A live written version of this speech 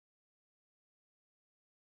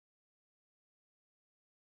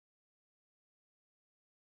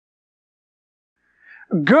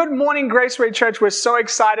Good morning, Graceway Church. We're so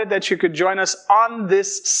excited that you could join us on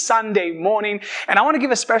this Sunday morning. And I want to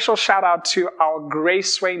give a special shout out to our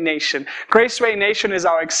Graceway Nation. Graceway Nation is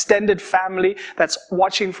our extended family that's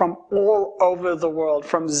watching from all over the world,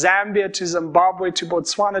 from Zambia to Zimbabwe to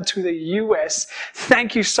Botswana to the US.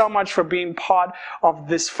 Thank you so much for being part of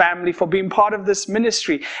this family, for being part of this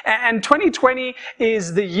ministry. And 2020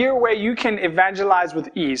 is the year where you can evangelize with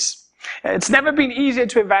ease. It's never been easier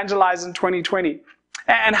to evangelize in 2020.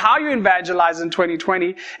 And how you evangelize in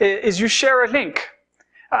 2020 is you share a link.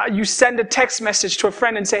 You send a text message to a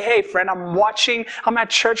friend and say, hey friend, I'm at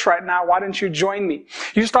church right now, why don't you join me?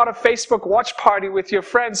 You start a Facebook watch party with your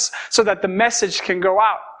friends so that the message can go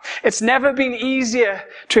out. It's never been easier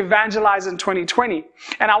to evangelize in 2020.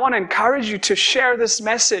 And I want to encourage you to share this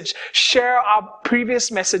message, share our previous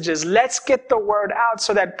messages. Let's get the word out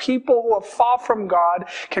so that people who are far from God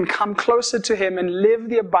can come closer to Him and live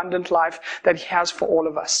the abundant life that He has for all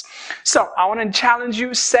of us. So I want to challenge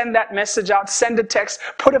you, send that message out, send a text,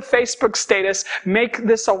 put a Facebook status, make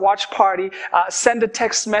this a watch party, send a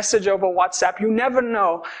text message over WhatsApp. You never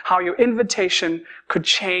know how your invitation could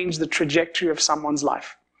change the trajectory of someone's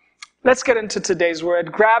life. Let's get into today's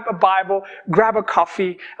word. Grab a Bible, grab a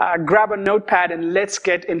coffee, grab a notepad, and let's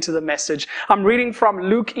get into the message. I'm reading from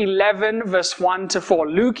Luke 11, verse 1 to 4.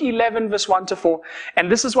 Luke 11, verse 1 to 4.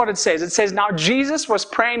 And this is what it says. It says, now Jesus was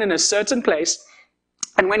praying in a certain place,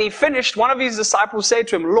 and when he finished, one of his disciples said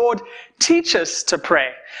to him, Lord, teach us to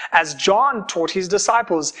pray, as John taught his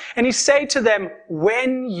disciples. And he said to them,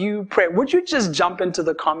 when you pray, would you just jump into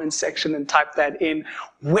the comment section and type that in,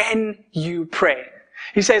 when you pray?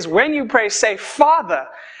 He says, when you pray, say, Father,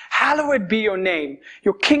 hallowed be your name.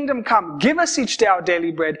 Your kingdom come. Give us each day our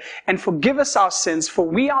daily bread and forgive us our sins, for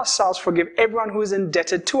we ourselves forgive everyone who is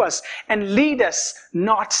indebted to us, and lead us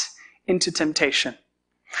not into temptation.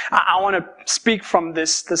 I want to speak from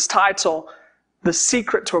this title, The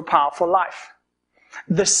Secret to a Powerful Life.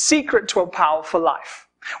 The Secret to a Powerful Life.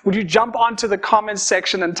 Would you jump onto the comments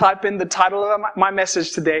section and type in the title of my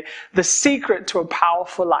message today, The Secret to a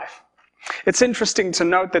Powerful Life. It's interesting to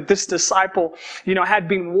note that this disciple, had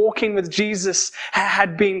been walking with Jesus,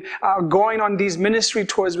 had been going on these ministry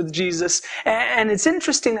tours with Jesus. And it's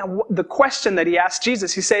interesting that the question that he asked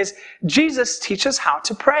Jesus, he says, Jesus, teach us how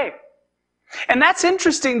to pray. And that's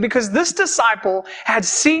interesting because this disciple had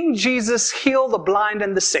seen Jesus heal the blind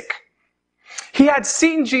and the sick. He had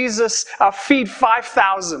seen Jesus feed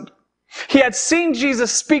 5,000. He had seen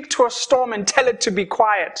Jesus speak to a storm and tell it to be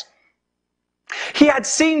quiet. He had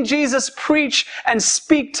seen Jesus preach and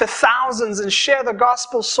speak to thousands and share the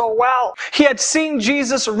gospel so well. He had seen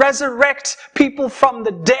Jesus resurrect people from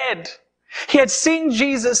the dead. He had seen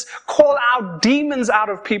Jesus call out demons out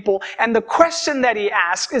of people. And the question that he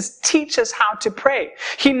asked is, teach us how to pray.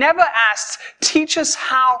 He never asked, teach us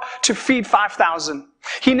how to feed 5,000.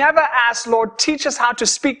 He never asked, Lord, teach us how to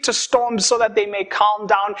speak to storms so that they may calm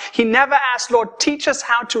down. He never asked, Lord, teach us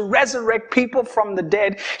how to resurrect people from the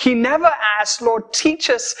dead. He never asked, Lord, teach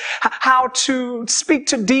us how to speak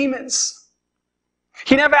to demons.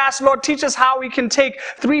 He never asked, Lord, teach us how we can take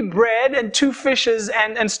 3 bread and 2 fishes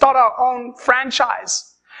and start our own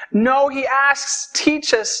franchise. No, he asks,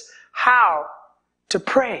 teach us how to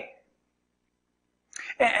pray.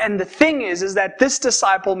 And the thing is that this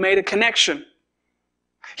disciple made a connection.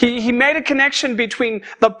 He made a connection between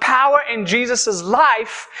the power in Jesus'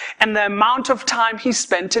 life and the amount of time he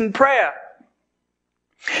spent in prayer.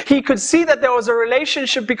 He could see that there was a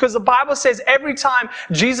relationship because the Bible says every time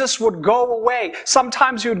Jesus would go away,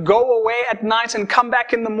 sometimes he would go away at night and come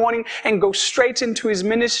back in the morning and go straight into his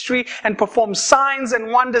ministry and perform signs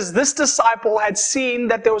and wonders. This disciple had seen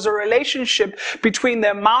that there was a relationship between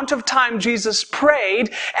the amount of time Jesus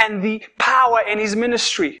prayed and the power in his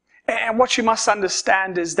ministry. And what you must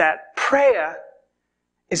understand is that prayer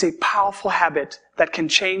is a powerful habit that can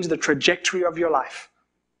change the trajectory of your life.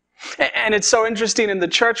 And it's so interesting in the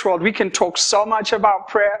church world, we can talk so much about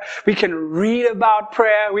prayer. We can read about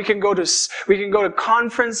prayer. We can go to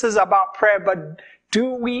conferences about prayer, but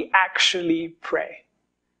do we actually pray?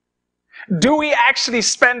 Do we actually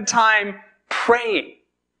spend time praying?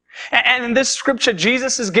 And in this scripture,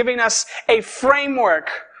 Jesus is giving us a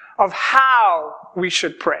framework of how we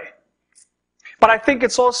should pray. But I think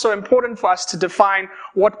it's also important for us to define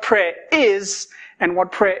what prayer is and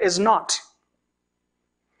what prayer is not.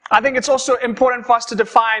 I think it's also important for us to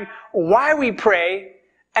define why we pray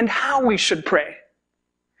and how we should pray.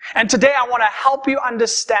 And today I want to help you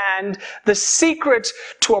understand the secret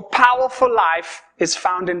to a powerful life is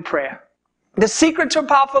found in prayer. The secret to a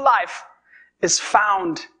powerful life is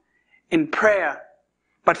found in prayer.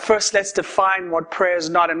 But first, let's define what prayer is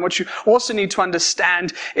not. And what you also need to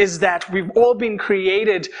understand is that we've all been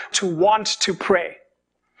created to want to pray.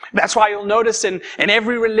 That's why you'll notice in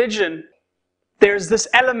every religion, there's this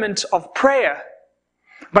element of prayer.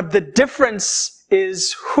 But the difference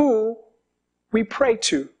is who we pray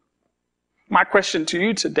to. My question to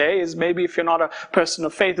you today is, maybe if you're not a person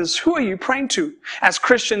of faith, is who are you praying to? As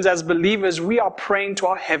Christians, as believers, we are praying to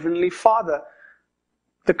our Heavenly Father,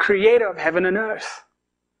 the Creator of heaven and earth.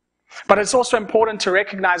 But it's also important to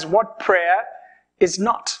recognize what prayer is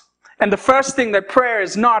not. And the first thing that prayer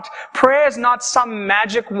is not some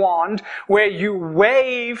magic wand where you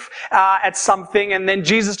wave at something and then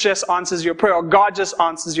Jesus just answers your prayer, or God just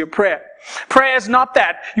answers your prayer. Prayer is not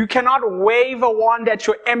that. You cannot wave a wand at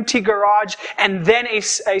your empty garage and then a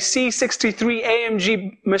C63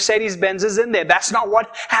 AMG Mercedes-Benz is in there. That's not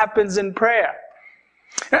what happens in prayer.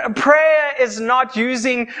 Prayer is not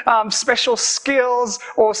using special skills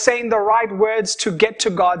or saying the right words to get to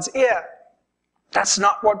God's ear. That's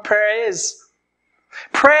not what prayer is.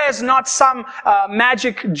 Prayer is not some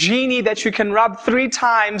magic genie that you can rub 3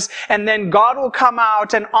 times and then God will come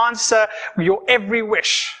out and answer your every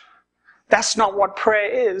wish. That's not what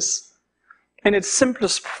prayer is. In its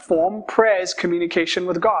simplest form, prayer is communication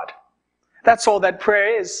with God. That's all that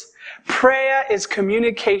prayer is. Prayer is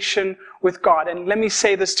communication with God. And let me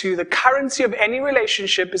say this to you, the currency of any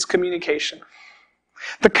relationship is communication.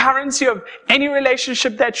 The currency of any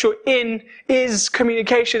relationship that you're in is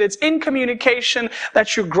communication. It's in communication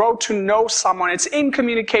that you grow to know someone. It's in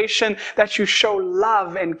communication that you show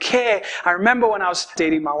love and care. I remember when I was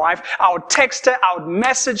dating my wife, I would text her, I would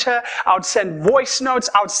message her, I would send voice notes,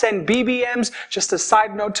 I would send BBMs. Just a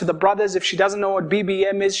side note to the brothers, if she doesn't know what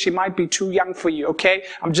BBM is, she might be too young for you, okay?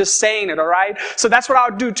 I'm just saying it, all right? So that's what I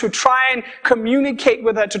would do to try and communicate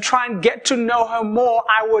with her, to try and get to know her more.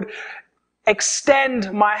 I would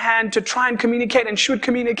extend my hand to try and communicate, and she would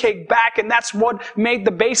communicate back, and that's what made the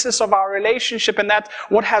basis of our relationship, and that's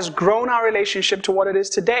what has grown our relationship to what it is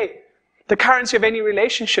today. The currency of any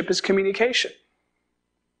relationship is communication.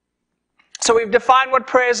 So we've defined what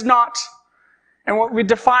prayer is not, and we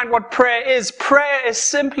defined what prayer is. Prayer is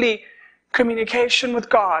simply communication with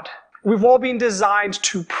God. We've all been designed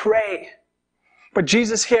to pray, but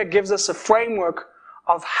Jesus here gives us a framework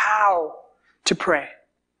of how to pray.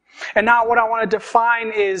 And now what I want to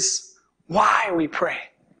define is why we pray.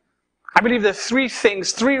 I believe there are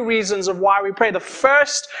 3 reasons of why we pray. The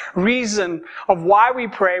first reason of why we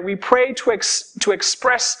pray to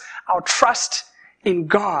express our trust in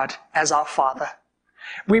God as our Father.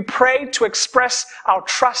 We pray to express our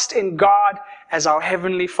trust in God as our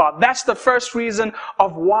Heavenly Father. That's the first reason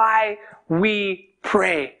of why we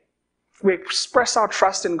pray. We express our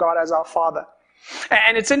trust in God as our Father.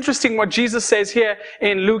 And it's interesting what Jesus says here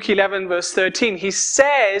in Luke 11 verse 13. He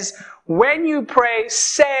says, when you pray,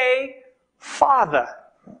 say, Father.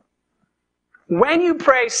 When you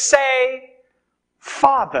pray, say,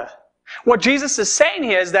 Father. What Jesus is saying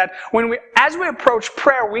here is that as we approach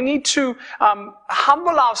prayer, we need to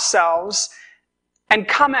humble ourselves and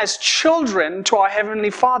come as children to our Heavenly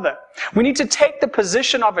Father. We need to take the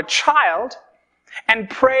position of a child and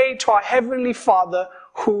pray to our Heavenly Father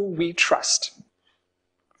who we trust.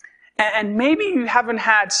 And maybe you haven't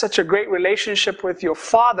had such a great relationship with your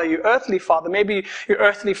father, your earthly father. Maybe your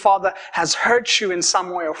earthly father has hurt you in some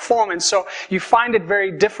way or form. And so you find it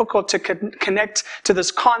very difficult to connect to this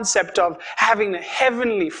concept of having a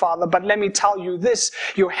heavenly father. But let me tell you this,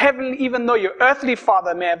 even though your earthly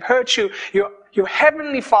father may have hurt you, your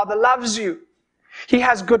heavenly Father loves you. He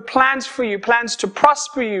has good plans for you, plans to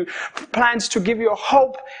prosper you, plans to give you a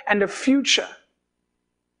hope and a future.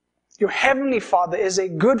 Your heavenly Father is a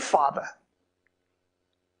good Father.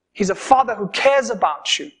 He's a Father who cares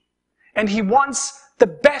about you, and He wants the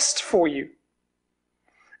best for you.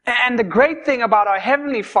 And the great thing about our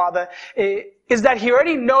Heavenly Father is that He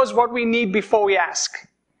already knows what we need before we ask.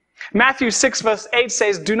 Matthew 6 verse 8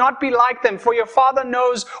 says, do not be like them, for your Father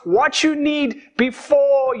knows what you need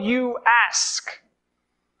before you ask.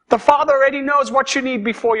 The Father already knows what you need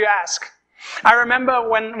before you ask. I remember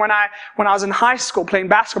when I was in high school playing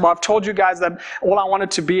basketball. I've told you guys that all I wanted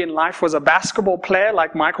to be in life was a basketball player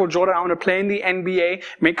like Michael Jordan. I wanted to play in the NBA,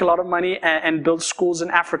 make a lot of money, and build schools in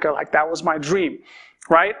Africa. Like that was my dream,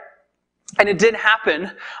 right? And it didn't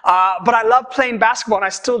happen, but I love playing basketball, and I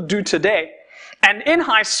still do today. And in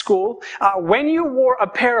high school, when you wore a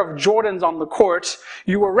pair of Jordans on the court,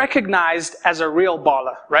 you were recognized as a real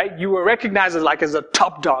baller, right? You were recognized as a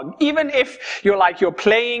top dog. Even if your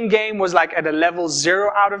playing game was like at a level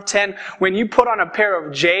 0 out of 10, when you put on a pair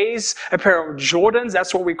of J's, a pair of Jordans,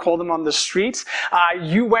 that's what we call them on the streets,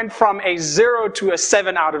 you went from a 0 to a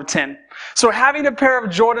 7 out of 10. So having a pair of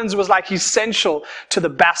Jordans was like essential to the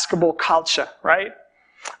basketball culture, right?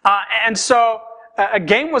 And so a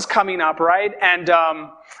game was coming up, right? And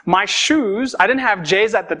my shoes, I didn't have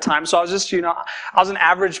J's at the time, so I was just, I was an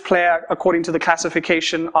average player according to the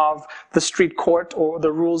classification of the street court or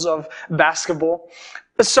the rules of basketball.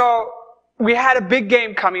 So we had a big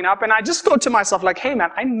game coming up, and I just thought to myself, like, hey man,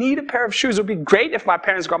 I need a pair of shoes. It would be great if my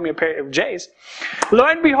parents got me a pair of J's. Lo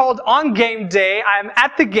and behold, on game day, I'm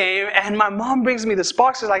at the game, and my mom brings me this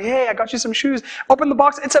box. She's like, hey, I got you some shoes. Open the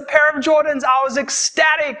box. It's a pair of Jordans. I was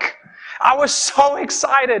ecstatic. I was so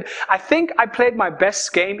excited. I think I played my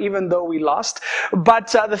best game, even though we lost.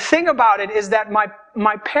 But the thing about it is that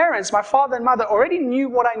my parents, my father and mother, already knew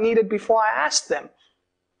what I needed before I asked them.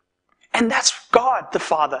 And that's God, the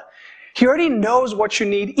Father. He already knows what you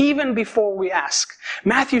need even before we ask.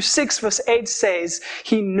 Matthew 6 verse 8 says,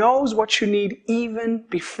 He knows what you need even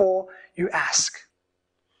before you ask.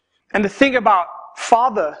 And the thing about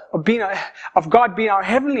Father, of God being our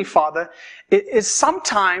Heavenly Father, is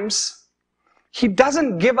sometimes He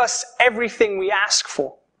doesn't give us everything we ask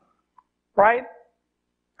for, right?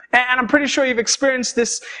 And I'm pretty sure you've experienced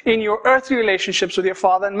this in your earthly relationships with your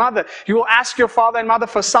father and mother. You will ask your father and mother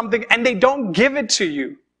for something and they don't give it to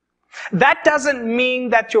you. That doesn't mean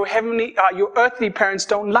that your earthly parents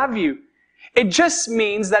don't love you. It just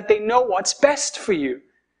means that they know what's best for you,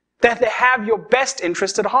 that they have your best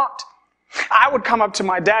interest at heart. I would come up to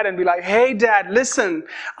my dad and be like, hey dad, listen,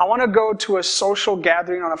 I want to go to a social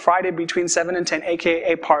gathering on a Friday between 7 and 10,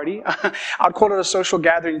 aka a party. I'd call it a social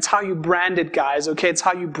gathering. It's how you brand it, guys, okay? It's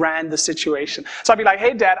how you brand the situation. So I'd be like,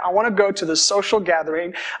 hey dad, I want to go to the social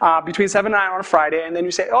gathering between 7 and 9 on a Friday. And then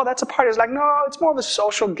you say, oh, that's a party. It's like, no, it's more of a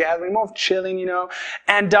social gathering, more of chilling,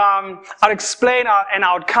 And I'd explain, and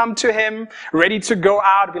I would come to him ready to go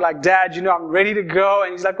out. I'd be like, dad, I'm ready to go.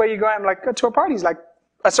 And he's like, where are you going? I'm like, go to a party. He's like,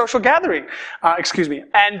 a social gathering,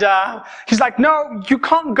 And he's like, no, you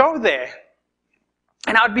can't go there.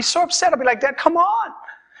 And I would be so upset. I'd be like, Dad, come on.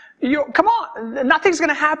 Come on. Nothing's going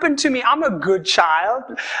to happen to me. I'm a good child.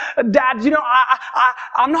 Dad,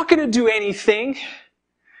 I'm not going to do anything.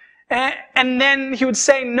 And then he would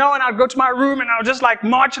say no, and I'd go to my room, and I would just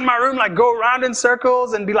march in my room, go around in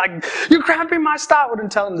circles and be like, you're cramping my style. I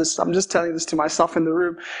wouldn't tell him this. I'm just telling this to myself in the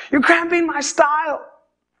room. You're cramping my style.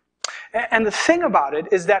 And the thing about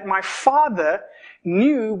it is that my father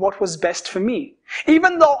knew what was best for me.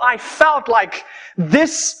 Even though I felt like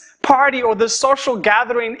this party or this social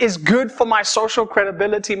gathering is good for my social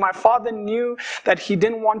credibility, my father knew that he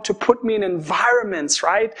didn't want to put me in environments,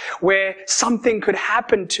 right, where something could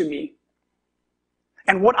happen to me.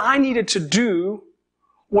 And what I needed to do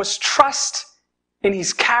was trust in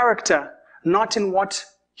his character, not in what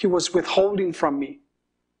he was withholding from me.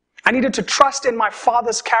 I needed to trust in my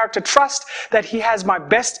Father's character, trust that He has my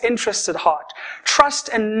best interests at heart, trust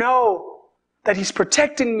and know that He's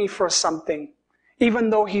protecting me for something,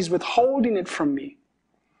 even though He's withholding it from me.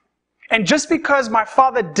 And just because my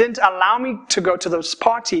father didn't allow me to go to this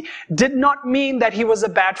party did not mean that he was a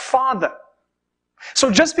bad father.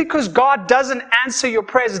 So just because God doesn't answer your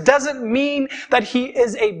prayers doesn't mean that He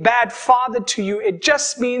is a bad father to you. It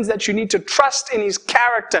just means that you need to trust in His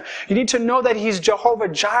character. You need to know that He's Jehovah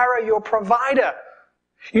Jireh, your provider.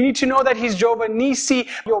 You need to know that He's Jehovah Nisi,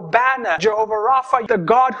 your banner, Jehovah Rapha, the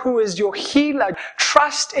God who is your healer.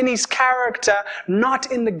 Trust in His character,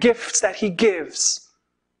 not in the gifts that He gives.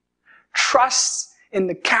 Trust in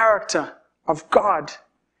the character of God,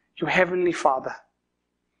 your Heavenly Father.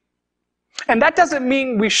 And that doesn't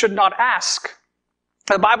mean we should not ask.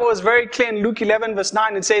 The Bible is very clear in Luke 11 verse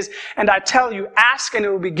 9. It says, and I tell you, ask and it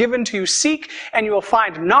will be given to you. Seek and you will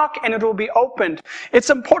find. Knock and it will be opened. It's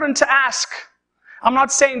important to ask. I'm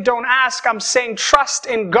not saying don't ask. I'm saying trust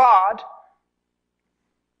in God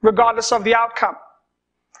regardless of the outcome.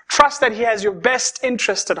 Trust that He has your best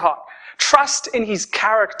interest at heart. Trust in His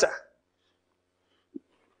character.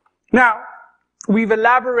 Now, we've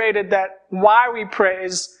elaborated that why we pray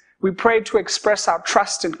is we pray to express our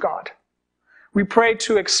trust in God. We pray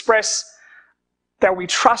to express that we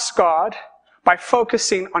trust God by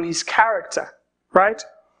focusing on His character, right?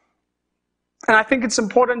 And I think it's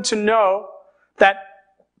important to know that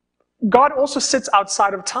God also sits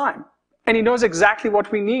outside of time, and He knows exactly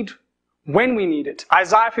what we need when we need it.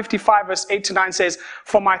 Isaiah 55 verse 8 to 9 says,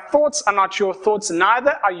 "For my thoughts are not your thoughts,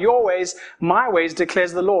 neither are your ways my ways,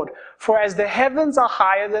 declares the Lord. For as the heavens are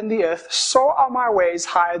higher than the earth, so are my ways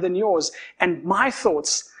higher than yours, and my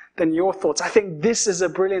thoughts than your thoughts." I think this is a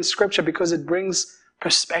brilliant scripture because it brings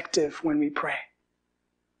perspective when we pray.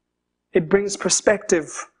 It brings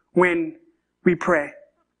perspective when we pray.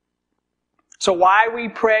 So why we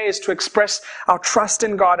pray is to express our trust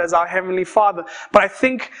in God as our Heavenly Father. But I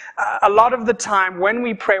think a lot of the time when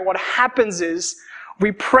we pray, what happens is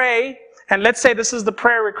we pray, and let's say this is the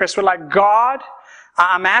prayer request. We're like, "God,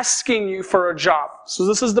 I'm asking you for a job." So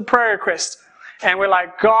this is the prayer request. And we're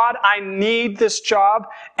like, "God, I need this job.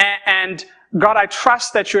 And God, I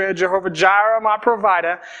trust that you're Jehovah Jireh, my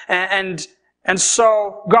provider. And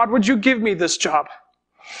so, God, would you give me this job?"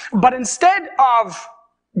 But instead of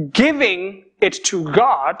giving it to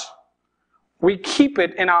God, we keep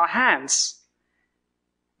it in our hands.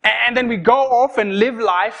 And then we go off and live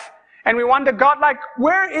life, and we wonder, "God, like,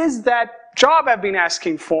 where is that job I've been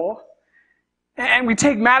asking for?" And we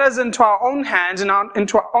take matters into our own hands and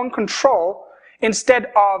into our own control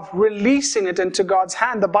instead of releasing it into God's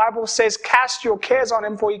hand. The Bible says, "Cast your cares on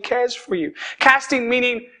him, for he cares for you." Casting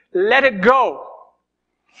meaning, let it go.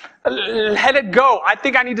 Let it go. I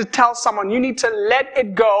think I need to tell someone, you need to let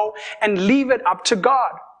it go and leave it up to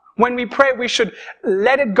God. When we pray, we should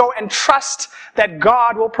let it go and trust that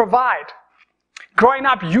God will provide. Growing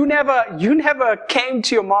up, you never came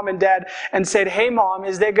to your mom and dad and said, "Hey mom,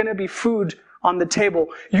 is there going to be food on the table?"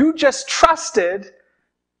 You just trusted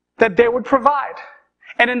that they would provide.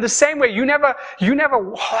 And in the same way, you never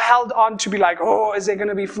held on to be like, "Oh, is there going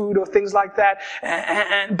to be food?" or things like that.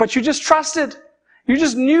 But you just trusted. You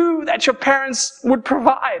just knew that your parents would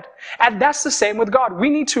provide. And that's the same with God.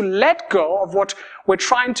 We need to let go of what we're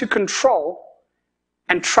trying to control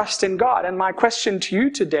and trust in God. And my question to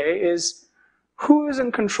you today is, who is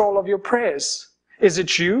in control of your prayers? Is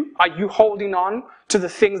it you? Are you holding on to the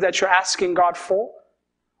things that you're asking God for?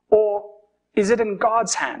 Or is it in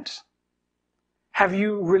God's hand? Have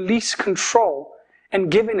you released control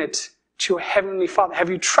and given it to your Heavenly Father? Have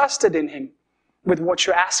you trusted in Him with what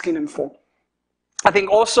you're asking Him for? I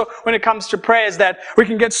think also when it comes to prayer is that we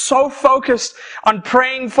can get so focused on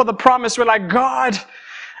praying for the promise. We're like, "God,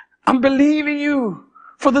 I'm believing you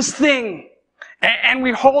for this thing." And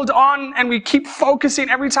we hold on and we keep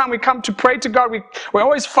focusing. Every time we come to pray to God, we're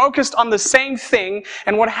always focused on the same thing.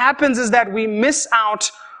 And what happens is that we miss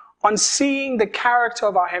out on seeing the character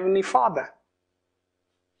of our Heavenly Father.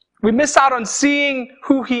 We miss out on seeing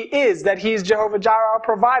who He is, that He is Jehovah Jireh, our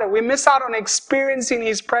provider. We miss out on experiencing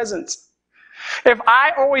His presence. If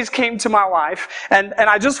I always came to my wife and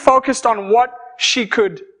I just focused on what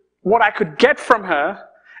I could get from her,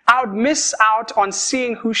 I would miss out on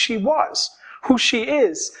seeing who she was, who she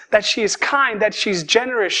is, that she is kind, that she's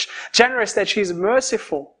generous, that she's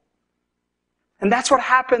merciful. And that's what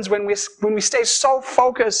happens when we stay so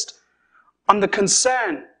focused on the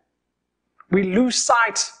concern. We lose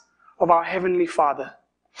sight of our Heavenly Father.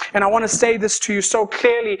 And I want to say this to you so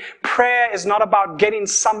clearly. Prayer is not about getting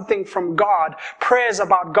something from God. Prayer is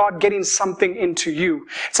about God getting something into you.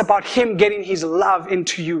 It's about Him getting His love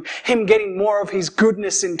into you. Him getting more of His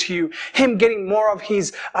goodness into you. Him getting more of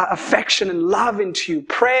His affection and love into you.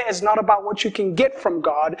 Prayer is not about what you can get from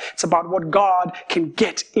God. It's about what God can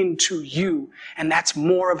get into you. And that's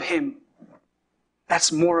more of Him.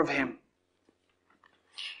 That's more of Him.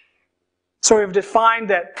 So we've defined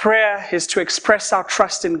that prayer is to express our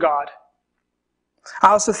trust in God. I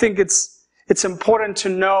also think it's important to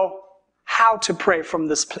know how to pray from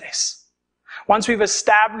this place. Once we've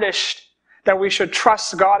established that we should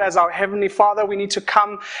trust God as our Heavenly Father, we need to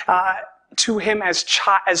come to Him as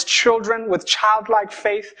children with childlike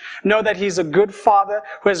faith, know that He's a good Father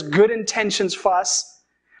who has good intentions for us.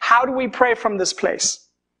 How do we pray from this place?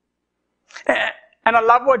 And I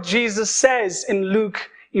love what Jesus says in Luke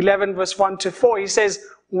 11 verse 1 to 4. He says,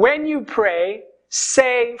 "When you pray,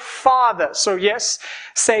 say Father." So yes,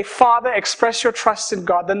 say Father, express your trust in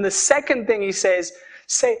God. Then the second thing He says,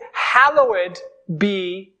 say, "Hallowed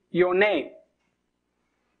be your name."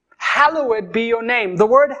 Hallowed be your name. The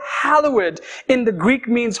word hallowed in the Greek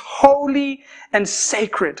means holy and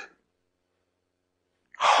sacred.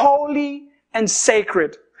 Holy and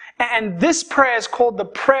sacred. And this prayer is called the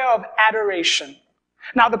prayer of adoration.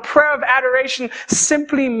 Now, the prayer of adoration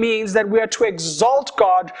simply means that we are to exalt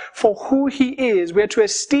God for who He is. We are to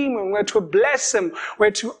esteem Him. We are to bless Him. We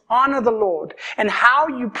are to honor the Lord. And how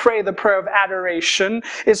you pray the prayer of adoration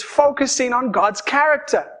is focusing on God's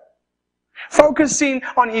character. Focusing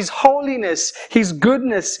on His holiness, His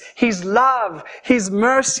goodness, His love, His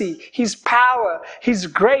mercy, His power, His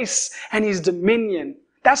grace, and His dominion.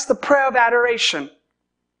 That's the prayer of adoration.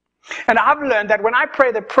 And I've learned that when I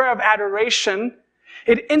pray the prayer of adoration,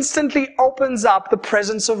 it instantly opens up the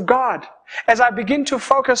presence of God. As I begin to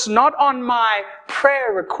focus not on my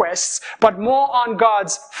prayer requests, but more on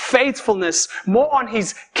God's faithfulness, more on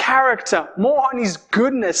His character, more on His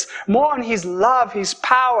goodness, more on His love, His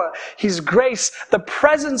power, His grace, the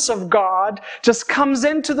presence of God just comes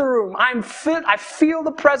into the room. I feel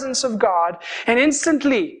the presence of God, and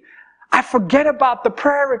instantly I forget about the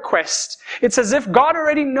prayer request. It's as if God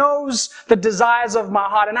already knows the desires of my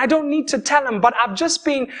heart, and I don't need to tell Him, but I've just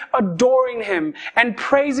been adoring Him and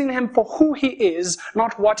praising Him for who He is,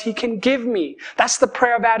 not what He can give me. That's the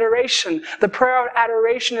prayer of adoration. The prayer of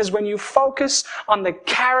adoration is when you focus on the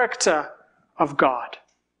character of God.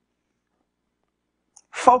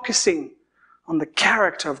 Focusing on the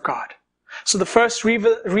character of God. So the first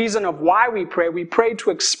reason of why we pray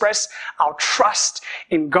to express our trust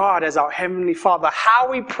in God as our Heavenly Father. How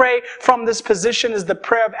we pray from this position is the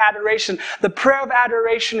prayer of adoration. The prayer of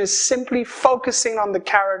adoration is simply focusing on the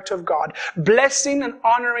character of God, blessing and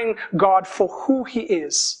honoring God for who He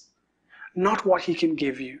is, not what He can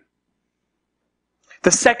give you.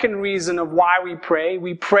 The second reason of why we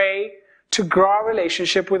pray to grow our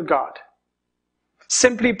relationship with God.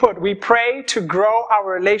 Simply put, we pray to grow our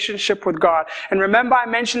relationship with God. And remember, I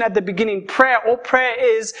mentioned at the beginning, all prayer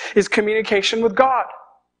is communication with God.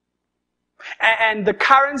 And the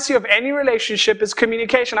currency of any relationship is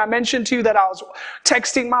communication. I mentioned to you that I was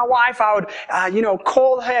texting my wife. I would,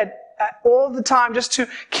 call her all the time just to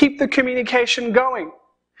keep the communication going.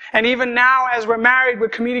 And even now, as we're married, we're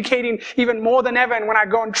communicating even more than ever. And when I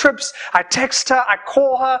go on trips, I text her, I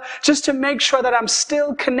call her, just to make sure that I'm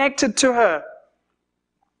still connected to her.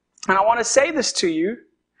 And I want to say this to you.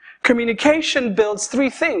 Communication builds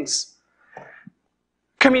three things.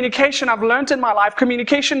 Communication, I've learned in my life,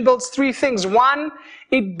 communication builds three things. One,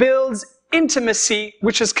 it builds intimacy,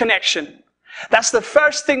 which is connection. That's the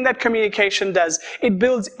first thing that communication does. It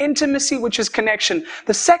builds intimacy, which is connection.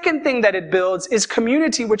 The second thing that it builds is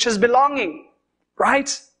community, which is belonging.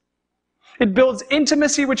 Right? It builds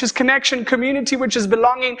intimacy, which is connection, community, which is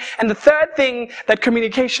belonging. And the third thing that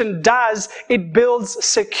communication does, it builds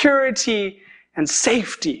security and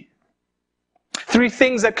safety. Three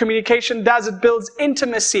things that communication does. It builds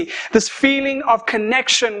intimacy, this feeling of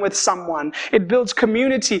connection with someone. It builds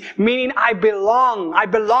community, meaning I belong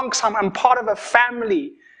to someone, I'm part of a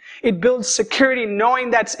family. It builds security, knowing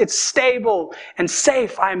that it's stable and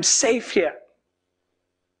safe. I am safe here.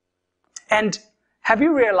 And have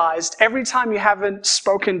you realized every time you haven't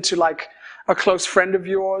spoken to like a close friend of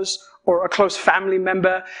yours or a close family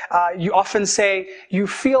member, you often say you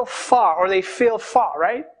feel far, or they feel far,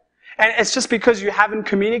 right? And it's just because you haven't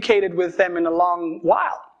communicated with them in a long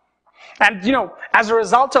while. And as a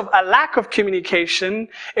result of a lack of communication,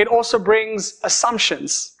 it also brings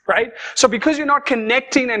assumptions, right? So because you're not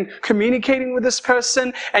connecting and communicating with this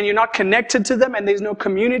person, and you're not connected to them, and there's no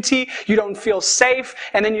community, you don't feel safe,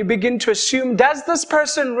 and then you begin to assume, does this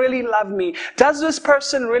person really love me? Does this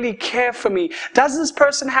person really care for me? Does this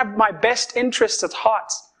person have my best interests at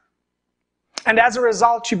heart? And as a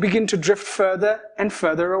result, you begin to drift further and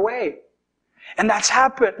further away. And that's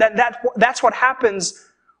what happens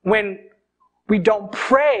when we don't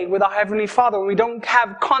pray with our Heavenly Father, when we don't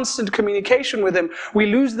have constant communication with Him. We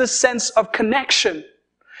lose the sense of connection,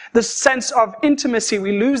 the sense of intimacy.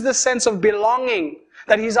 We lose the sense of belonging,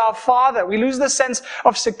 that He's our Father. We lose the sense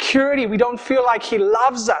of security. We don't feel like He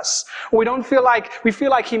loves us. We feel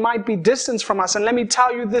like He might be distant from us. And let me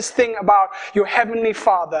tell you this thing about your Heavenly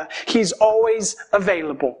Father. He's always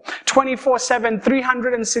available. 24/7,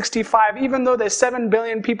 365. Even though there's 7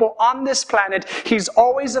 billion people on this planet, He's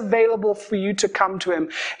always available for you to come to Him.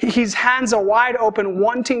 His hands are wide open,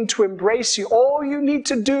 wanting to embrace you. All you need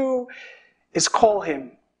to do is call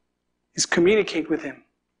Him, is communicate with Him.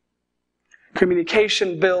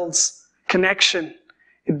 Communication builds connection.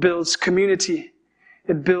 It builds community.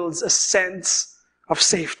 It builds a sense of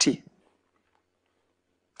safety.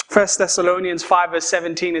 1 Thessalonians 5 verse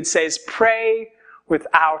 17, it says, pray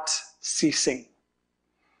without ceasing.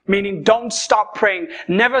 Meaning don't stop praying.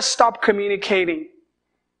 Never stop communicating.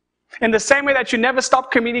 In the same way that you never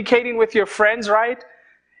stop communicating with your friends, right?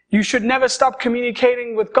 You should never stop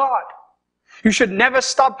communicating with God. You should never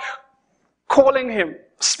stop calling Him,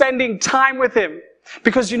 spending time with Him.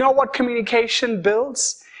 Because you know what communication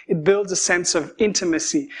builds? It builds a sense of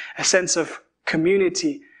intimacy, a sense of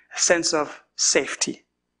community, a sense of safety.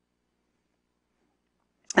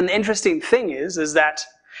 And the interesting thing is that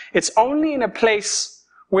It's only in a place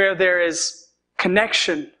where there is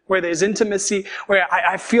connection, where there's intimacy, where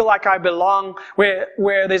I feel like I belong, where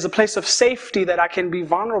there's a place of safety that I can be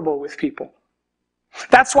vulnerable with people.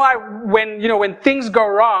 That's why when things go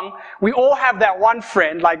wrong, we all have that one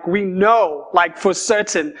friend, like we know, like for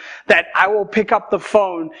certain, that I will pick up the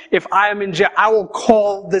phone. If I am in jail, I will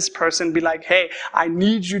call this person, be like, hey, I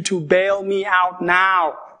need you to bail me out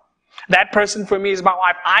now. That person for me is my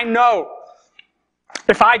wife. I know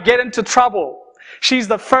if I get into trouble, she's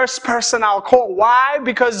the first person I'll call. Why?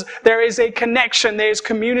 Because there is a connection, there's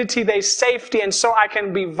community, there's safety, and so I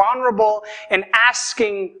can be vulnerable in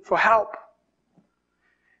asking for help.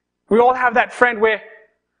 We all have that friend where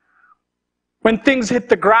when things hit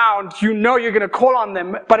the ground, you know you're going to call on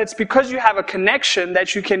them, but it's because you have a connection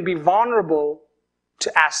that you can be vulnerable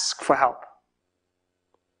to ask for help.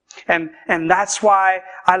 And that's why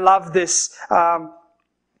I love this.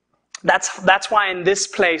 That's why in this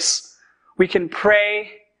place we can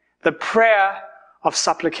pray the prayer of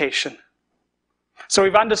supplication. So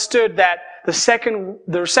we've understood that the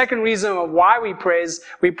second reason of why we pray is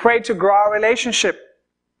we pray to grow our relationship.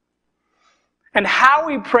 And how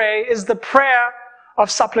we pray is the prayer of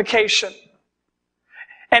supplication.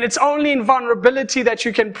 And it's only in vulnerability that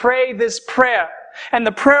you can pray this prayer. And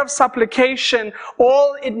the prayer of supplication,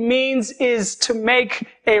 all it means is to make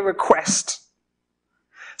a request.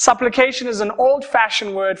 Supplication is an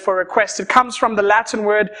old-fashioned word for request. It comes from the Latin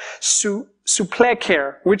word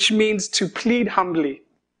supplicare, which means to plead humbly.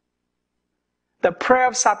 The prayer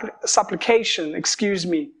of supplication,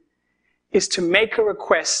 is to make a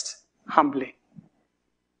request humbly.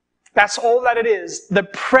 That's all that it is. The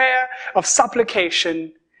prayer of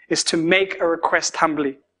supplication is to make a request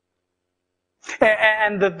humbly.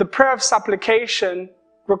 And the prayer of supplication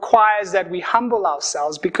requires that we humble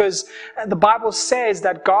ourselves, because the Bible says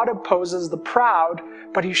that God opposes the proud,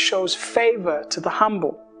 but he shows favor to the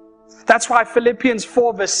humble. That's why Philippians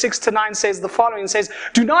 4 verse 6 to 9 says the following. It says,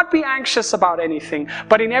 do not be anxious about anything,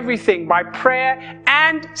 but in everything, by prayer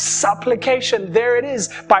and supplication. There it is.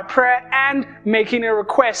 By prayer and making a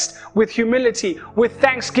request with humility, with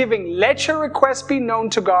thanksgiving. Let your request be known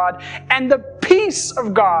to God, and the peace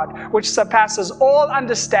of God, which surpasses all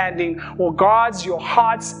understanding, will guard your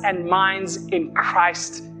hearts and minds in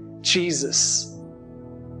Christ Jesus.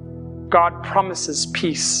 God promises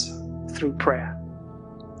peace through prayer.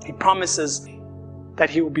 He promises that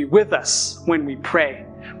he will be with us when we pray.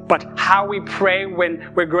 But how we pray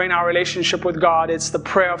when we're growing our relationship with God, it's the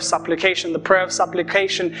prayer of supplication. The prayer of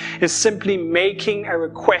supplication is simply making a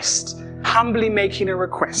request, humbly making a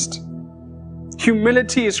request.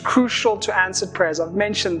 Humility is crucial to answered prayers. I've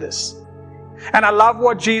mentioned this. And I love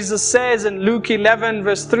what Jesus says in Luke 11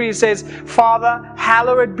 verse 3. He says, Father,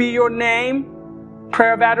 hallowed be your name.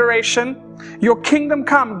 Prayer of adoration. Your kingdom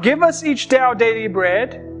come. Give us each day our daily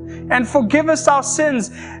bread. And forgive us our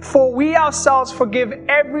sins, for we ourselves forgive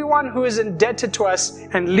everyone who is indebted to us,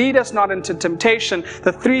 and lead us not into temptation.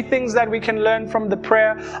 The three things that we can learn from the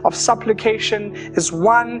prayer of supplication is,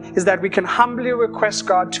 one, is that we can humbly request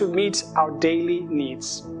God to meet our daily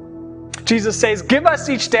needs. Jesus says, give us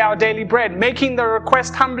each day our daily bread, making the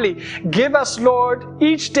request humbly. Give us, Lord,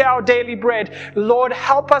 each day our daily bread. Lord,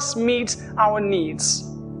 help us meet our needs.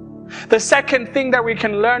 The second thing that we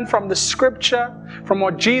can learn from the scripture, from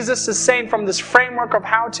what Jesus is saying, from this framework of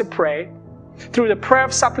how to pray, through the prayer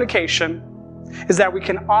of supplication, is that we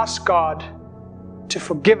can ask God to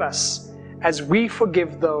forgive us as we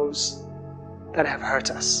forgive those that have hurt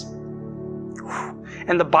us.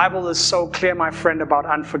 And the Bible is so clear, my friend, about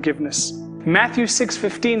unforgiveness. Matthew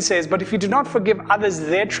 6:15 says, but if you do not forgive others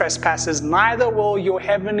their trespasses, neither will your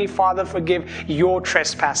heavenly Father forgive your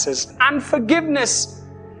trespasses. Unforgiveness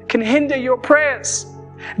can hinder your prayers.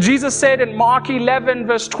 Jesus said in Mark 11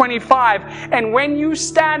 verse 25, and when you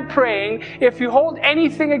stand praying, if you hold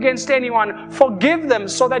anything against anyone, forgive them,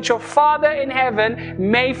 so that your Father in heaven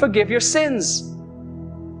may forgive your sins.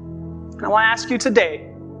 And I want to ask you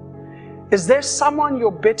today, is there someone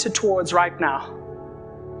you're bitter towards right now?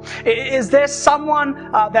 Is there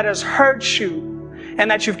someone that has hurt you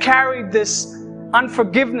and that you've carried this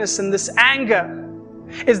unforgiveness and this anger?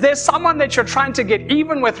 Is there someone that you're trying to get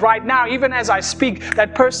even with right now, even as I speak,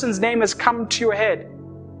 that person's name has come to your head?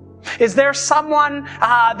 Is there someone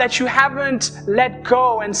that you haven't let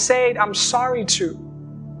go and said, I'm sorry to?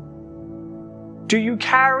 Do you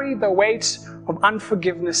carry the weight of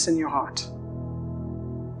unforgiveness in your heart?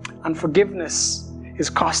 Unforgiveness is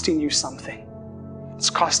costing you something. It's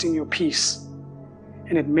costing you peace.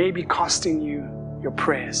 And it may be costing you your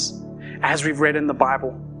prayers, as we've read in the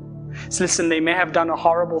Bible. So listen, they may have done a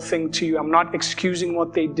horrible thing to you. I'm not excusing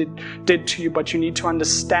what they did to you, but you need to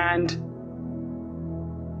understand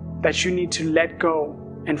that you need to let go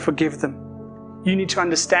and forgive them. You need to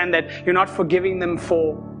understand that you're not forgiving them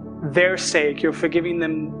for their sake, you're forgiving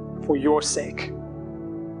them for your sake.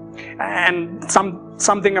 And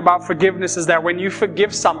something about forgiveness is that when you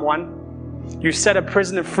forgive someone, you set a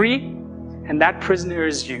prisoner free, and that prisoner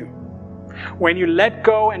is you. When you let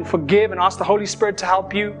go and forgive and ask the Holy Spirit to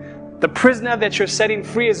help you, the prisoner that you're setting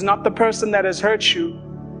free is not the person that has hurt you,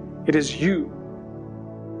 it is you.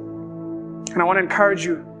 And I want to encourage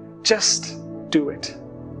you, just do it.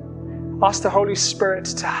 Ask the Holy Spirit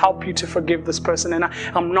to help you to forgive this person. And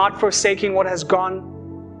I'm not forsaking what has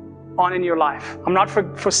gone on in your life. I'm not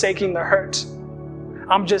forsaking the hurt.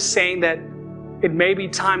 I'm just saying that it may be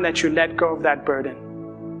time that you let go of that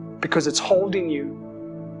burden, because it's holding you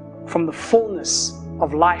from the fullness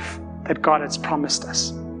of life that God has promised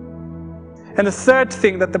us. And the third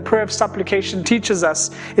thing that the prayer of supplication teaches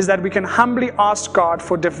us is that we can humbly ask God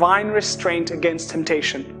for divine restraint against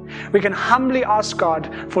temptation. We can humbly ask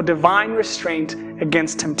God for divine restraint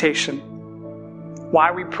against temptation.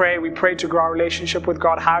 Why we pray to grow our relationship with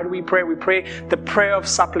God. How do we pray? We pray the prayer of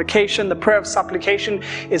supplication. The prayer of supplication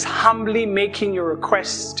is humbly making your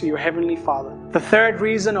requests to your Heavenly Father. The third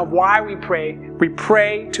reason of why we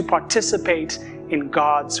pray to participate in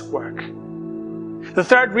God's work. The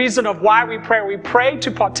third reason of why we pray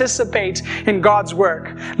to participate in God's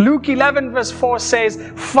work. Luke 11 verse 4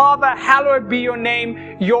 says, Father, hallowed be your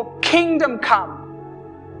name, your kingdom come.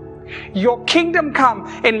 Your kingdom come.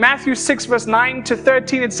 In Matthew 6 verse 9 to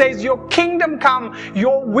 13 it says, your kingdom come,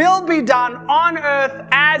 your will be done on earth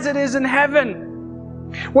as it is in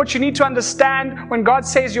heaven. What you need to understand when God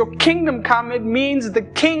says your kingdom come, it means the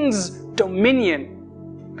king's dominion.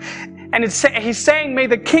 And he's saying, may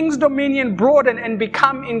the king's dominion broaden and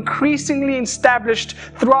become increasingly established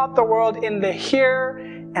throughout the world in the here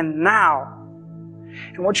and now.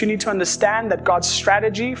 And what you need to understand, that God's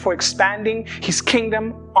strategy for expanding his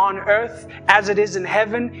kingdom on earth as it is in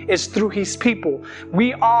heaven is through his people.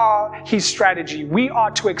 We are his strategy. We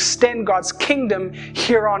are to extend God's kingdom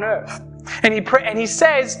here on earth. And he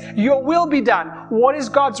says, your will be done. What is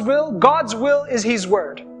God's will? God's will is his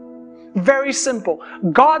word. Very simple.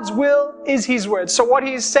 God's will is his word. So what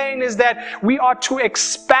he's saying is that we are to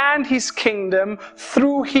expand his kingdom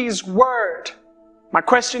through his word. My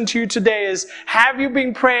question to you today is, have you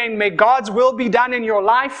been praying, may God's will be done in your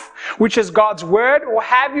life, which is God's word, or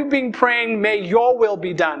have you been praying, may your will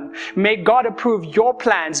be done? May God approve your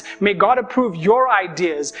plans. May God approve your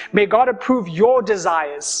ideas. May God approve your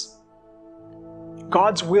desires.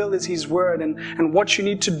 God's will is his word. And what you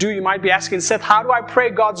need to do, you might be asking, Seth, how do I pray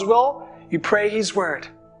God's will? You pray his word.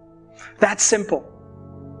 That's simple.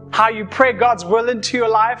 How you pray God's will into your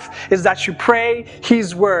life is that you pray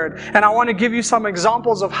his word. And I want to give you some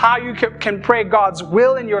examples of how you can pray God's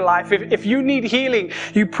will in your life. If you need healing,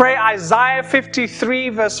 you pray Isaiah 53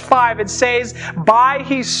 verse 5. It says, by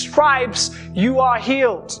his stripes you are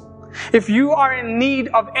healed. If you are in need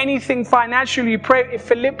of anything financially, pray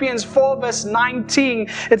Philippians 4 verse 19.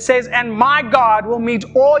 It says, and my God will meet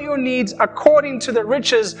all your needs according to the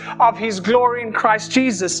riches of his glory in Christ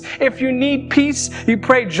Jesus. If you need peace, you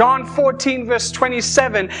pray John 14 verse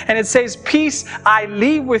 27. And it says, peace I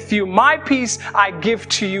leave with you, my peace I give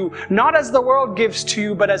to you. Not as the world gives to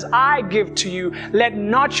you, but as I give to you. Let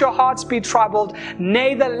not your hearts be troubled,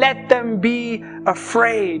 neither let them be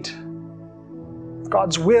afraid.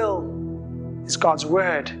 God's will is God's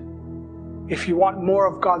word. If you want more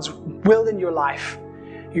of God's will in your life,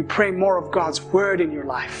 you pray more of God's word in your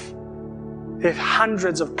life. There are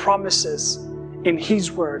hundreds of promises in his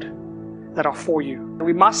word that are for you.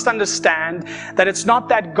 We must understand that it's not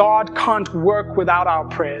that God can't work without our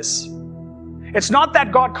prayers. It's not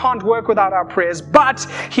that God can't work without our prayers, but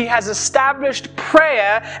he has established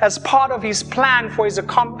prayer as part of his plan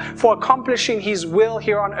for accomplishing his will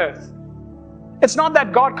here on earth. It's not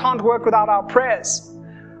that God can't work without our prayers,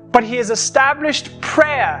 but he has established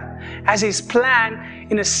prayer as his plan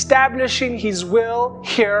in establishing his will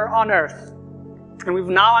here on earth. And we've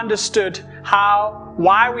now understood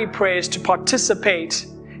why we pray is to participate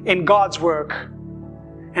in God's work.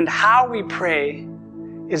 And how we pray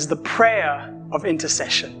is the prayer of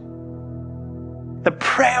intercession. The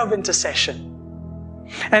prayer of intercession.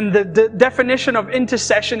 And the definition of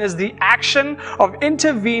intercession is the action of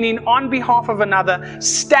intervening on behalf of another,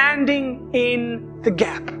 standing in the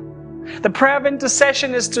gap. The prayer of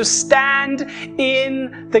intercession is to stand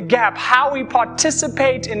in the gap. How we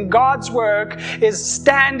participate in God's work is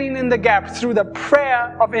standing in the gap through the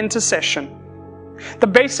prayer of intercession. The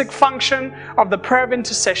basic function of the prayer of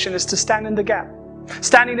intercession is to stand in the gap.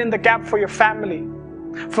 Standing in the gap for your family,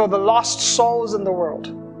 for the lost souls in the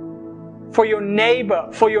world, for your neighbor,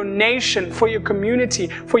 for your nation, for your community,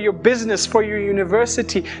 for your business, for your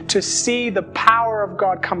university, to see the power of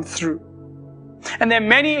God come through. And there are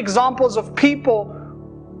many examples of people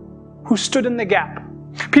who stood in the gap.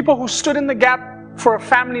 People who stood in the gap for a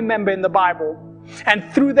family member in the Bible. And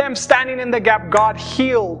through them standing in the gap, God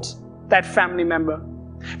healed that family member.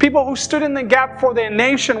 People who stood in the gap for their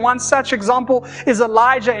nation. One such example is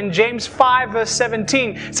Elijah in James 5 verse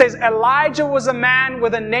 17. It says, Elijah was a man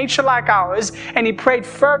with a nature like ours, and he prayed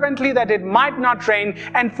fervently that it might not rain.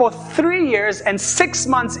 And for 3 years and 6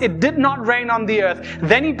 months it did not rain on the earth.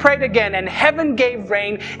 Then he prayed again, and heaven gave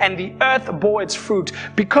rain, and the earth bore its fruit.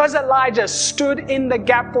 Because Elijah stood in the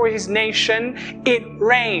gap for his nation, it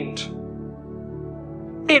rained.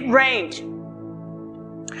 It rained.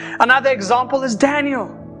 Another example is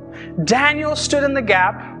Daniel. Daniel stood in the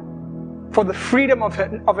gap for the freedom of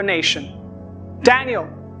a nation. Daniel,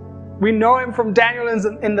 we know him from Daniel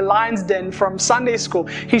in the lion's den from Sunday school.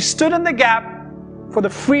 He stood in the gap for the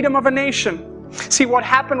freedom of a nation. See, what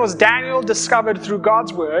happened was Daniel discovered through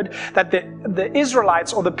God's word that the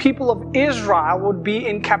Israelites, or the people of Israel, would be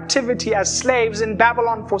in captivity as slaves in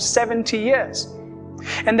Babylon for 70 years.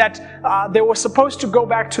 And that they were supposed to go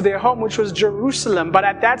back to their home, which was Jerusalem. But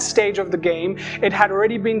at that stage of the game, it had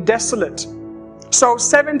already been desolate. So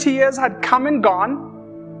 70 years had come and gone,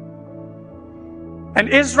 and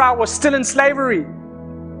Israel was still in slavery,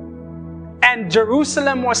 and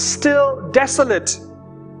Jerusalem was still desolate.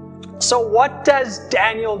 So what does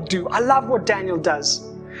Daniel do? I love what Daniel does.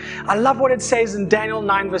 I love what it says in Daniel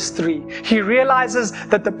 9 verse 3. He realizes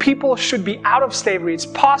that the people should be out of slavery. It's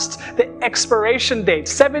past the expiration date.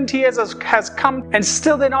 70 years has come and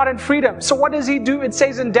still they're not in freedom. So what does he do? It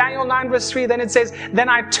says in Daniel 9 verse 3, then it says, Then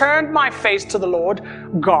I turned my face to the Lord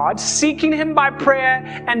God, seeking him by prayer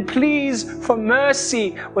and pleas for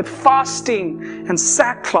mercy with fasting and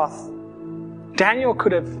sackcloth. Daniel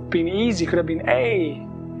could have been easy. Could have been, hey,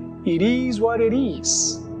 it is what it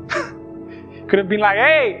is. Could have been like,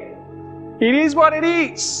 hey, it is what it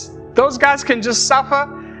is. Those guys can just suffer.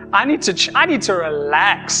 I need to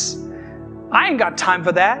relax. I ain't got time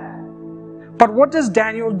for that. But what does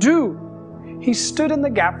Daniel do? He stood in the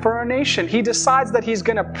gap for a nation. He decides that he's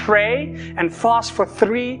going to pray and fast for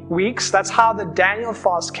 3 weeks. That's how the Daniel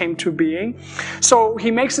fast came to being. So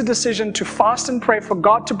he makes a decision to fast and pray for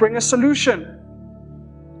God to bring a solution.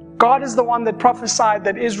 God is the one that prophesied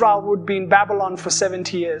that Israel would be in Babylon for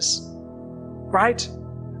 70 years. Right?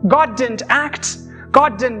 God didn't act.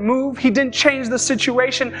 God didn't move. He didn't change the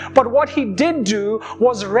situation. But what he did do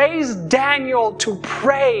was raise Daniel to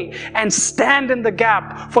pray and stand in the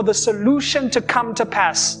gap for the solution to come to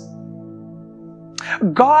pass.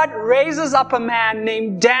 God raises up a man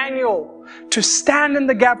named Daniel to stand in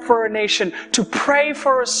the gap for a nation, to pray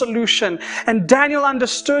for a solution. And Daniel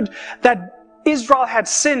understood that Israel had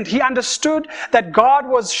sinned. He understood that God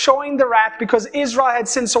was showing the wrath because Israel had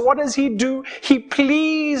sinned. So what does he do? He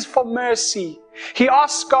pleads for mercy. He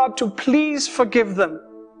asks God to please forgive them.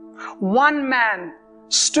 One man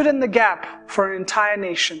stood in the gap for an entire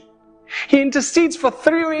nation. He intercedes for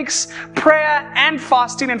 3 weeks, prayer and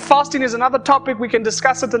fasting. And fasting is another topic we can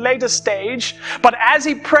discuss at a later stage. But as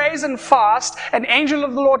he prays and fasts, an angel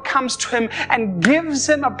of the Lord comes to him and gives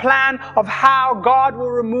him a plan of how God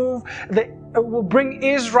will bring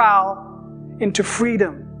Israel into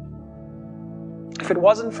freedom. If it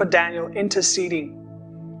wasn't for Daniel interceding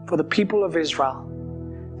for the people of Israel,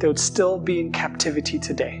 they would still be in captivity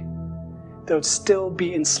today. They would still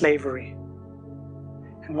be in slavery.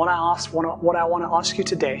 And what I want to ask you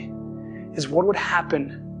today is, what would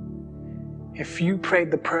happen if you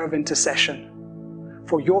prayed the prayer of intercession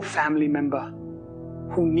for your family member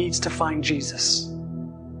who needs to find Jesus?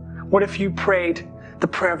 What if you prayed the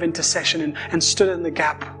prayer of intercession and stood in the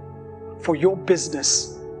gap for your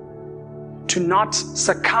business to not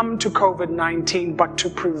succumb to COVID-19, but to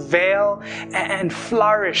prevail and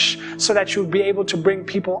flourish so that you'll be able to bring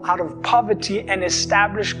people out of poverty and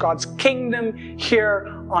establish God's kingdom here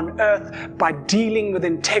on earth by dealing with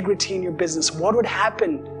integrity in your business? What would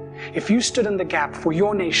happen if you stood in the gap for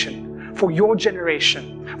your nation, for your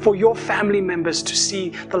generation, for your family members to see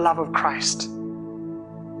the love of Christ?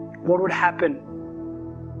 What would happen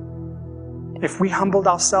if we humbled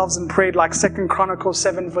ourselves and prayed like 2 Chronicles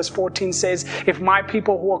 7 verse 14 says, if my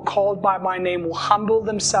people who are called by my name will humble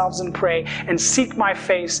themselves and pray and seek my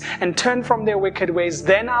face and turn from their wicked ways,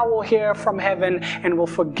 then I will hear from heaven and will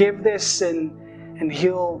forgive their sin and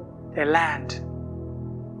heal their land.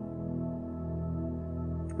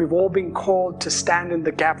 We've all been called to stand in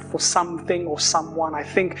the gap for something or someone. I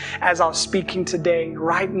think as I was speaking today,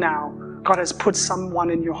 right now, God has put someone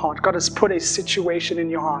in your heart. God has put a situation in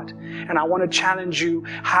your heart. And I want to challenge you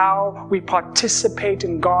how we participate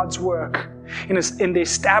in God's work, in the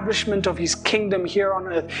establishment of His kingdom here on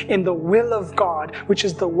earth, in the will of God, which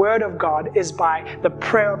is the Word of God, is by the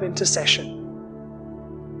prayer of intercession.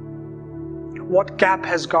 What gap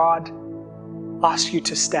has God asked you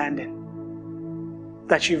to stand in?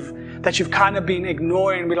 That you've kind of been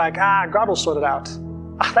ignoring, be like, God will sort it out.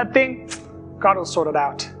 That thing, God will sort it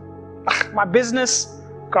out. My business,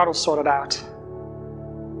 God will sort it out.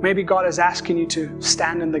 Maybe God is asking you to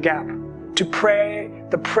stand in the gap, to pray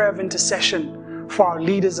the prayer of intercession for our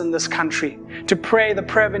leaders in this country, to pray the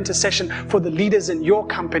prayer of intercession for the leaders in your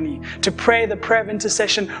company, to pray the prayer of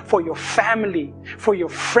intercession for your family, for your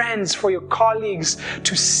friends, for your colleagues,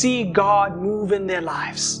 to see God move in their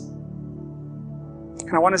lives.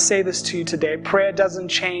 And I want to say this to you today. Prayer doesn't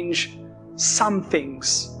change some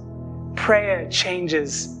things. Prayer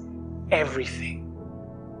changes everything.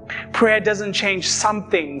 Prayer doesn't change some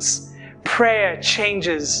things. Prayer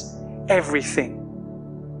changes everything.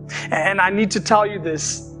 And I need to tell you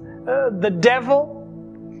this. The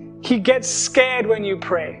devil, he gets scared when you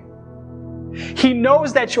pray. He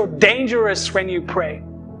knows that you're dangerous when you pray.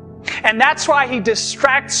 And that's why he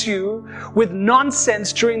distracts you with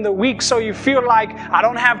nonsense during the week, so you feel like, I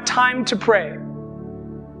don't have time to pray.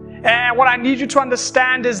 And what I need you to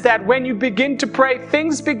understand is that when you begin to pray,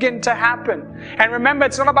 things begin to happen. And remember,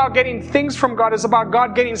 it's not about getting things from God, it's about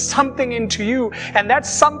God getting something into you. And that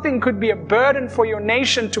something could be a burden for your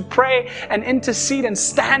nation to pray and intercede and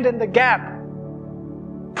stand in the gap.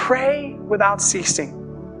 Pray without ceasing.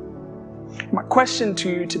 My question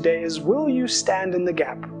to you today is, will you stand in the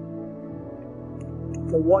gap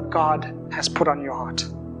for what God has put on your heart?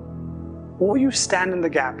 Will you stand in the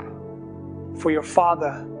gap for your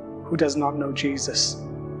father who does not know Jesus?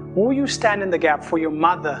 Will you stand in the gap for your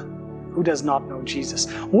mother who does not know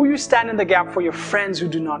Jesus? Will you stand in the gap for your friends who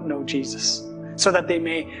do not know Jesus, so that they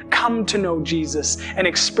may come to know Jesus and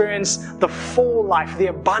experience the full life, the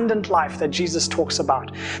abundant life that Jesus talks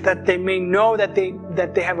about, that they may know that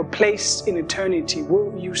they have a place in eternity?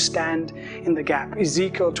 Will you stand in the gap?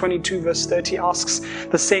 Ezekiel 22 verse 30 asks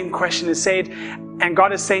the same question. It said, and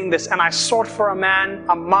God is saying this, and I sought for a man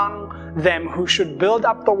among them who should build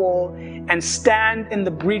up the wall and stand in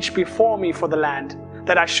the breach before me for the land,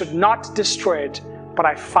 that I should not destroy it, but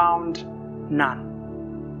I found none.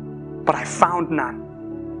 But I found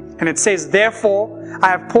none. And it says, therefore, I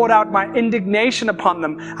have poured out my indignation upon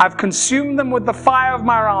them. I have consumed them with the fire of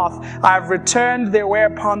my wrath. I have returned their way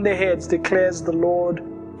upon their heads, declares the Lord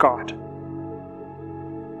God.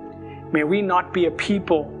 May we not be a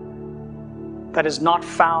people that is not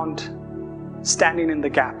found standing in the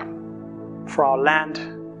gap for our land,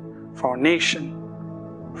 for our nation,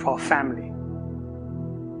 for our family.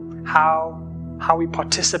 How we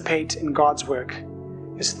participate in God's work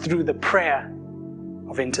is through the prayer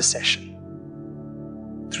of intercession.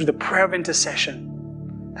 Through the prayer of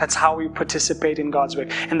intercession, that's how we participate in God's work.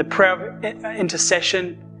 And the prayer of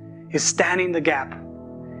intercession is standing in the gap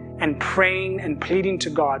and praying and pleading to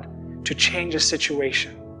God to change a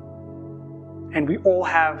situation. And we all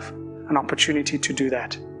have an opportunity to do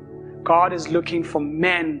that. God is looking for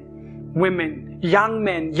men, women, young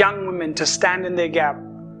women to stand in their gap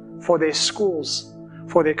for their schools,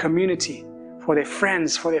 for their community, for their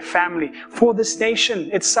friends, for their family, for this nation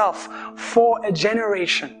itself, for a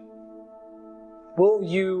generation. Will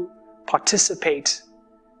you participate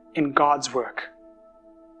in God's work?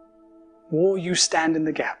 Will you stand in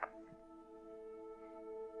the gap?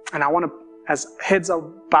 And I want to, as heads are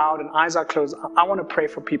bowed and eyes are closed, I want to pray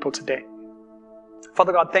for people today.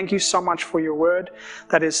 Father God, thank you so much for your word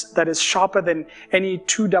that is sharper than any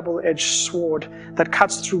two double-edged sword, that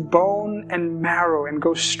cuts through bone and marrow and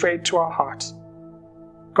goes straight to our hearts.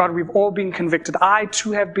 God, we've all been convicted. I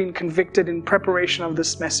too have been convicted in preparation of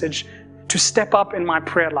this message to step up in my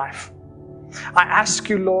prayer life. I ask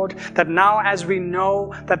you, Lord, that now as we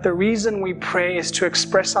know that the reason we pray is to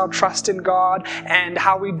express our trust in God, and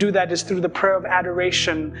how we do that is through the prayer of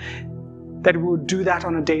adoration, that we would do that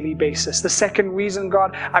on a daily basis. The second reason,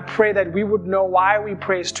 God, I pray that we would know why we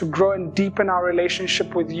pray is to grow and deepen our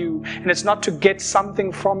relationship with you. And it's not to get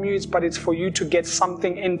something from you, but it's for you to get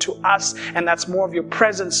something into us. And that's more of your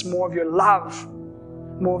presence, more of your love,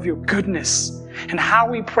 more of your goodness. And how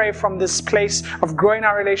we pray from this place of growing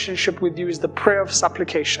our relationship with you is the prayer of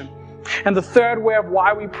supplication. And the third way of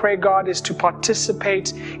why we pray, God, is to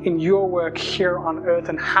participate in your work here on earth.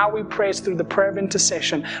 And how we pray is through the prayer of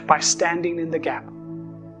intercession, by standing in the gap.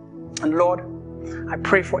 And Lord, I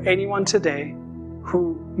pray for anyone today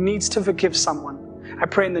who needs to forgive someone. I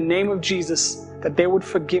pray in the name of Jesus that they would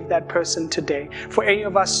forgive that person today. For any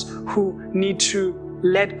of us who need to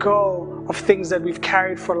let go of things that we've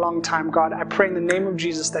carried for a long time, God, I pray in the name of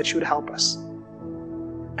Jesus that you would help us.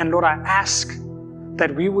 And Lord, I ask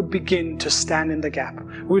that we would begin to stand in the gap.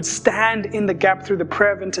 We would stand in the gap through the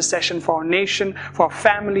prayer of intercession for our nation, for our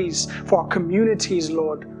families, for our communities,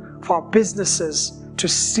 Lord, for our businesses, to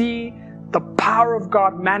see the power of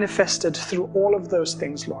God manifested through all of those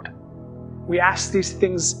things, Lord. We ask these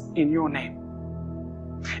things in your name.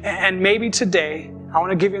 And maybe today, I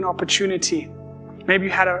want to give you an opportunity. Maybe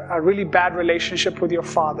you had a really bad relationship with your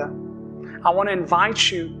father. I want to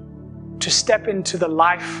invite you to step into the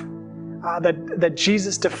life that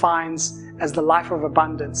Jesus defines as the life of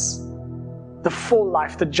abundance, the full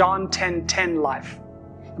life, the John 10:10 life.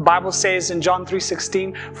 The Bible says in John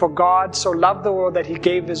 3:16, "For God so loved the world that he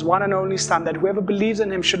gave his one and only Son, that whoever believes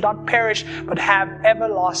in him should not perish but have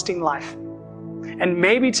everlasting life." And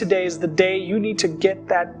maybe today is the day you need to get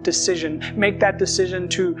that decision, make that decision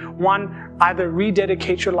to, one, either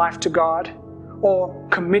rededicate your life to God or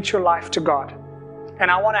commit your life to God. And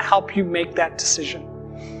I want to help you make that decision.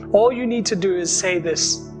 All you need to do is say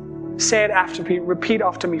this. Say it after me. Repeat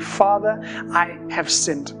after me. "Father, I have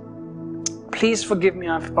sinned. Please forgive me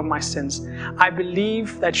of my sins. I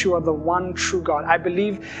believe that you are the one true God. I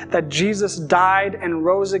believe that Jesus died and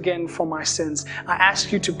rose again for my sins. I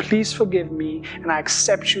ask you to please forgive me, and I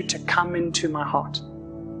accept you to come into my heart."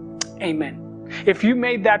 Amen. If you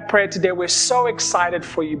made that prayer today, we're so excited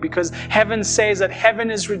for you, because heaven says that heaven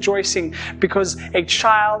is rejoicing because a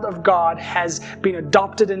child of God has been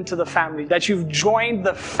adopted into the family, that you've joined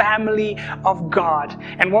the family of God.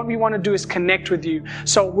 And what we want to do is connect with you.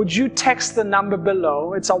 So would you text the number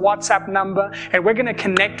below? It's a WhatsApp number, and we're going to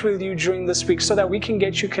connect with you during this week so that we can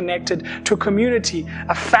get you connected to a community,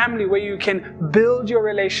 a family where you can build your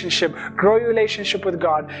relationship, grow your relationship with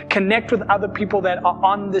God, connect with other people that are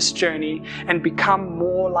on this journey, and become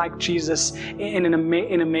more like Jesus in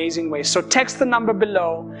amazing ways. So text the number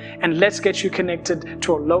below and let's get you connected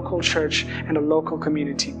to a local church and a local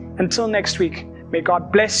community. Until next week, may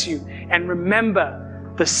God bless you. And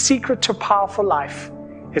remember, the secret to powerful life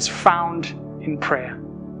is found in prayer.